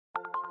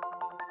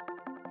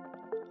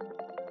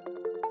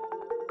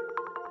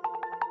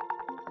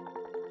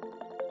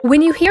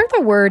When you hear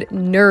the word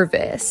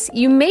nervous,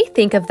 you may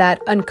think of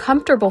that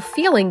uncomfortable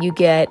feeling you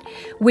get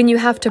when you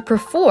have to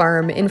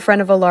perform in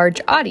front of a large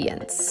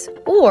audience,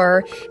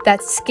 or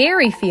that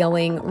scary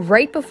feeling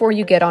right before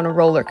you get on a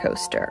roller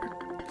coaster.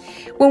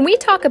 When we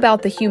talk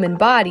about the human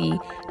body,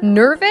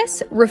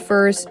 nervous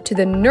refers to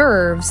the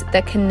nerves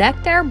that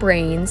connect our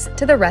brains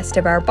to the rest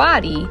of our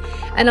body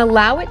and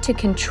allow it to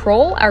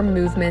control our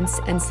movements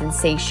and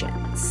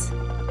sensations.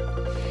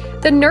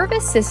 The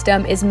nervous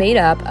system is made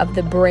up of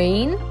the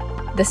brain,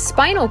 the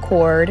spinal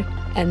cord,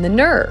 and the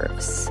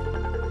nerves.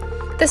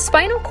 The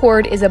spinal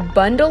cord is a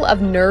bundle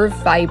of nerve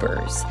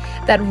fibers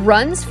that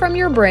runs from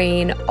your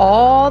brain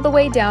all the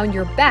way down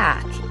your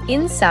back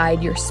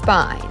inside your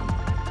spine.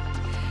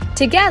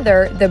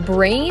 Together, the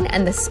brain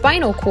and the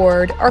spinal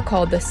cord are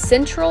called the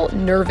central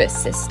nervous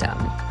system.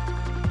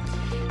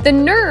 The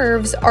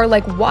nerves are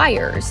like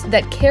wires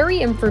that carry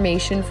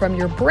information from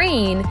your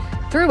brain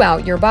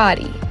throughout your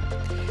body.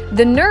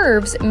 The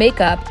nerves make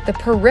up the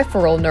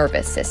peripheral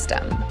nervous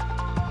system.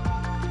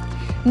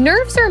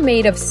 Nerves are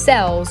made of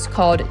cells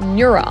called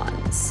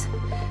neurons.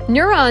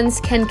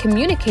 Neurons can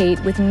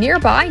communicate with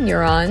nearby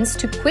neurons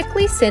to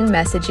quickly send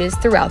messages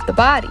throughout the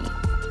body.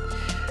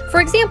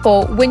 For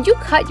example, when you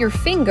cut your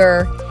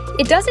finger,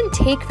 it doesn't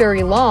take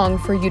very long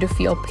for you to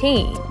feel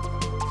pain.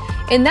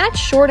 In that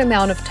short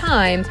amount of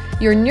time,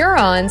 your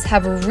neurons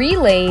have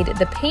relayed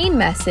the pain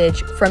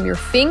message from your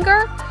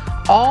finger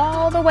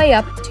all the way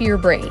up to your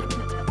brain.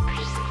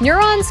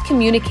 Neurons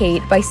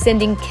communicate by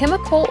sending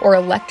chemical or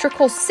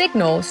electrical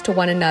signals to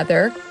one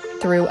another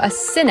through a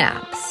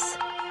synapse.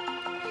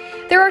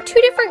 There are two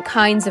different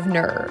kinds of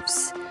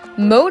nerves.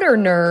 Motor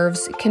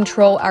nerves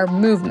control our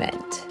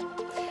movement.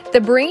 The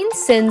brain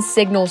sends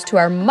signals to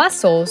our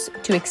muscles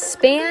to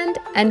expand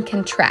and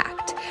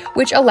contract,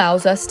 which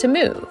allows us to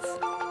move.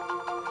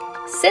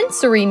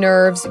 Sensory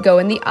nerves go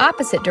in the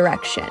opposite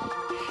direction.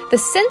 The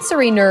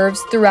sensory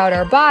nerves throughout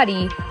our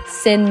body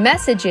send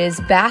messages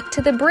back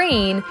to the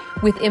brain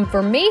with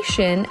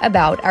information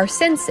about our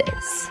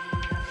senses.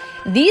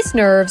 These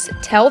nerves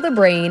tell the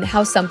brain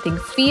how something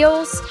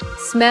feels,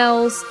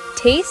 smells,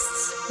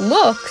 tastes,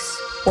 looks,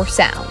 or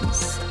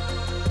sounds.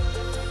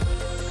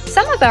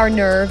 Some of our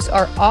nerves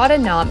are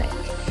autonomic,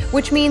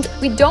 which means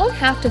we don't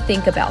have to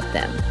think about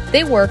them.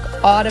 They work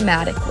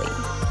automatically.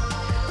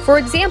 For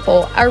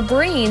example, our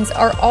brains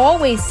are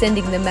always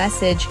sending the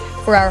message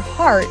for our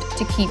heart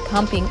to keep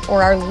pumping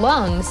or our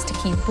lungs to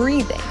keep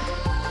breathing.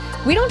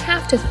 We don't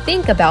have to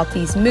think about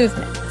these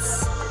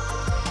movements.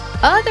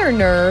 Other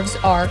nerves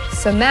are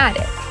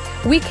somatic.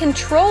 We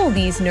control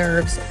these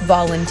nerves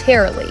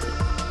voluntarily.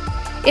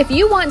 If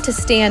you want to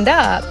stand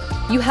up,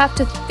 you have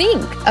to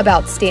think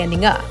about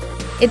standing up.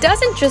 It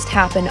doesn't just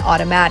happen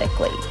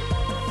automatically.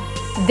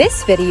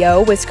 This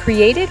video was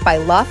created by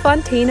La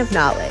Fontaine of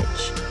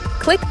Knowledge.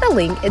 Click the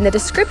link in the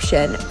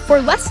description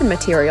for lesson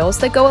materials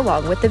that go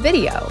along with the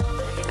video,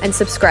 and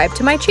subscribe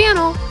to my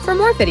channel for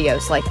more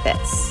videos like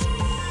this.